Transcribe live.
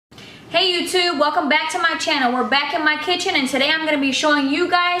Hey YouTube, welcome back to my channel. We're back in my kitchen and today I'm going to be showing you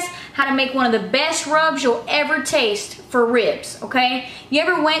guys how to make one of the best rubs you'll ever taste for ribs, okay? You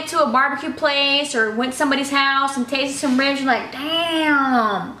ever went to a barbecue place or went to somebody's house and tasted some ribs, you're like,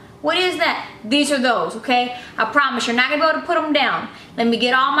 damn, what is that? These are those, okay? I promise you're not going to be able to put them down. Let me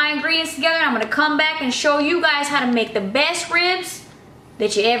get all my ingredients together and I'm going to come back and show you guys how to make the best ribs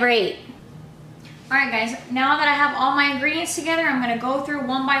that you ever ate. Alright guys, now that I have all my ingredients together, I'm going to go through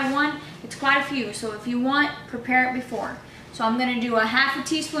one by one. It's quite a few, so if you want, prepare it before. So I'm going to do a half a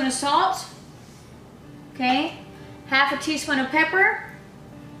teaspoon of salt, okay, half a teaspoon of pepper,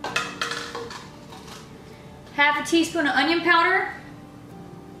 half a teaspoon of onion powder,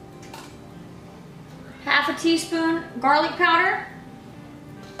 half a teaspoon garlic powder,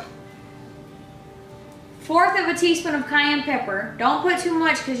 1/4 of a teaspoon of cayenne pepper. Don't put too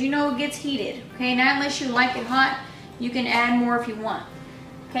much because you know it gets heated. Okay, not unless you like it hot. You can add more if you want.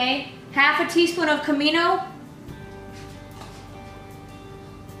 Okay, half a teaspoon of Cumino,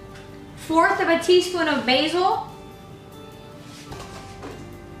 1/4 of a teaspoon of Basil,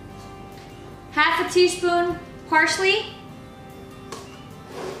 half a teaspoon Parsley,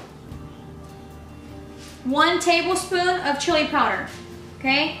 1 tablespoon of chili powder.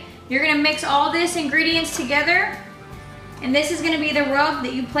 Okay. You're going to mix all this ingredients together, and this is going to be the rub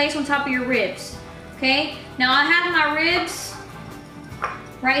that you place on top of your ribs. Okay, now I have my ribs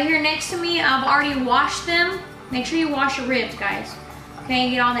right here next to me. I've already washed them. Make sure you wash your ribs, guys.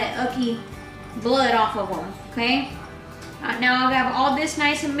 Okay, get all that icky blood off of them. Okay, now I have all this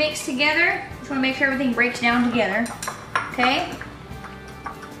nice and mixed together. Just want to make sure everything breaks down together. Okay,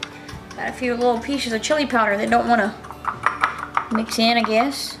 got a few little pieces of chili powder that don't want to mix in, I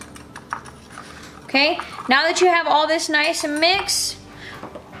guess. Okay, now that you have all this nice and mixed,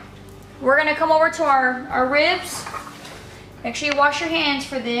 we're gonna come over to our ribs. Make sure you wash your hands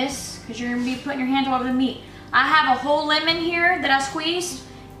for this because you're gonna be putting your hands all over the meat. I have a whole lemon here that I squeezed.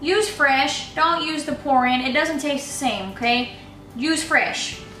 Use fresh, don't use the pour in. It doesn't taste the same, okay? Use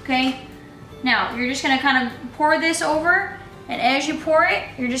fresh, okay? Now, you're just gonna kind of pour this over, and as you pour it,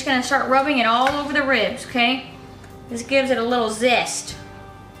 you're just gonna start rubbing it all over the ribs, okay? This gives it a little zest,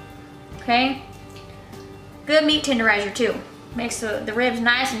 okay? Good meat tenderizer too. Makes the ribs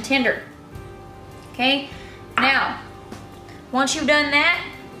nice and tender. Okay, now, once you've done that,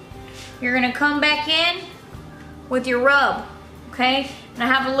 you're gonna come back in with your rub, okay? And I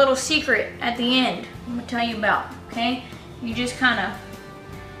have a little secret at the end I'm gonna tell you about, okay? You just kind of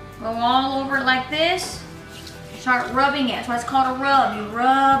go all over it like this, start rubbing it. That's why it's called a rub. You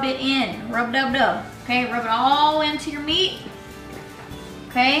rub it in, rub dub dub, okay? Rub it all into your meat,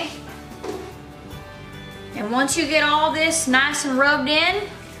 okay? And once you get all this nice and rubbed in,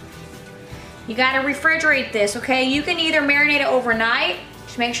 you gotta refrigerate this, okay? You can either marinate it overnight,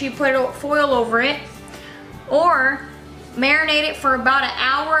 just make sure you put foil over it, or marinate it for about an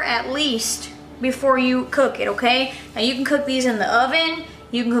hour at least before you cook it, okay? Now you can cook these in the oven,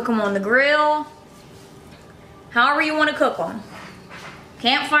 you can cook them on the grill, however you wanna cook them.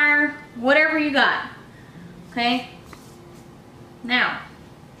 Campfire, whatever you got, okay? Now,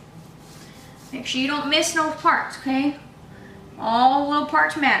 make sure you don't miss no parts, okay? All little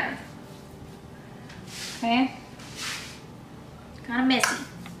parts matter. Okay? Kind of messy.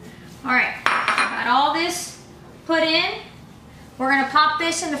 Alright, got all this put in. We're going to pop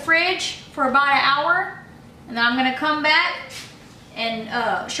this in the fridge for about an hour. And then I'm going to come back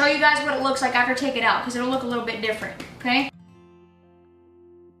and show you guys what it looks like after I take it out, because it'll look a little bit different. Okay?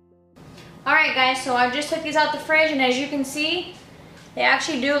 Alright guys, so I just took these out the fridge, and as you can see, they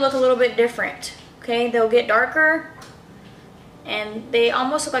actually do look a little bit different, okay? They'll get darker, and they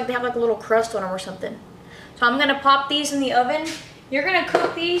almost look like they have like a little crust on them or something. So I'm gonna pop these in the oven. You're gonna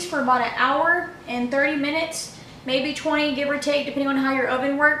cook these for about an hour and 30 minutes, maybe 20, give or take, depending on how your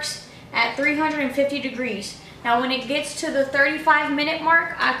oven works, at 350 degrees. Now when it gets to the 35-minute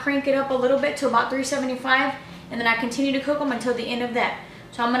mark, I crank it up a little bit to about 375, and then I continue to cook them until the end of that.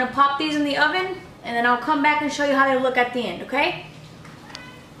 So I'm gonna pop these in the oven, and then I'll come back and show you how they look at the end, okay?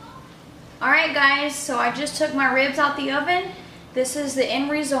 Alright guys, so I just took my ribs out the oven. This is the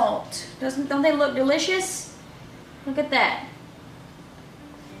end result. Don't they look delicious? Look at that.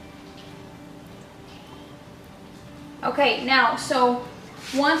 Okay, now, so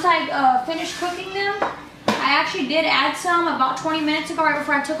once I finished cooking them, I actually did add some about 20 minutes ago right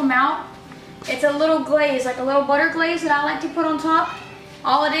before I took them out. It's a little glaze, like a little butter glaze that I like to put on top.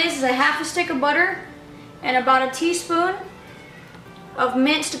 All it is a half a stick of butter and about a teaspoon of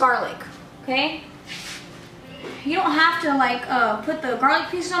minced garlic. Okay, you don't have to like put the garlic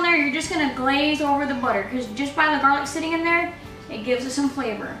pieces on there. You're just gonna glaze over the butter because just by the garlic sitting in there, It gives it some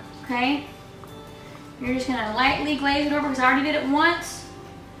flavor, okay? You're just gonna lightly glaze it over because I already did it once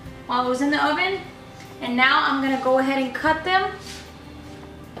while it was in the oven. And now I'm gonna go ahead and cut them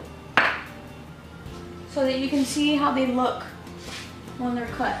so that you can see how they look when they're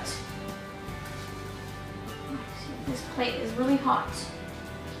cut. This plate is really hot.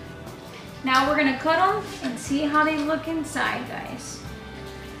 Now we're gonna cut them and see how they look inside, guys.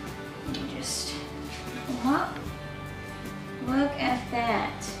 Let me just put them up. Look at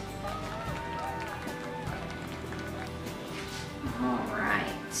that. All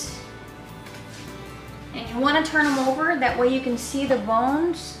right. And you want to turn them over, that way you can see the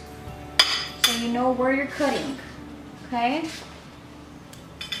bones so you know where you're cutting, okay?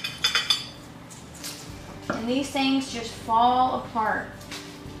 And these things just fall apart.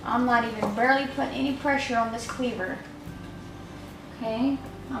 I'm not even barely putting any pressure on this cleaver, okay?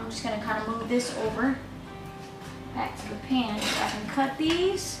 I'm just gonna kind of move this over back to the pan so I can cut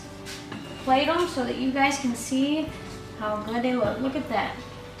these, plate them so that you guys can see how good they look. Look at that.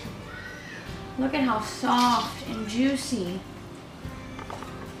 Look at how soft and juicy.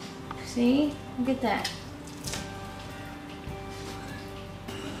 See? Look at that.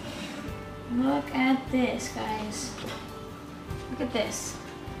 Look at this, guys. Look at this.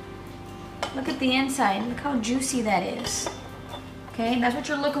 Look at the inside. Look how juicy that is. Okay, that's what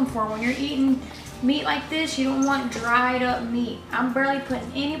you're looking for when you're eating meat like this. You don't want dried up meat. I'm barely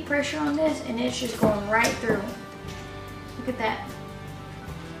putting any pressure on this and it's just going right through. Look at that.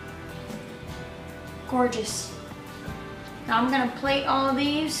 Gorgeous. Now I'm gonna plate all of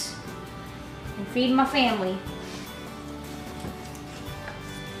these and feed my family.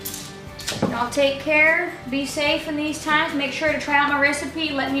 Y'all take care, be safe in these times. Make sure to try out my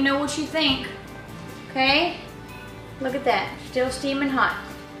recipe. Let me know what you think. Okay? Look at that, still steaming hot.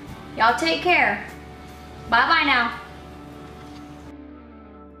 Y'all take care. Bye-bye now.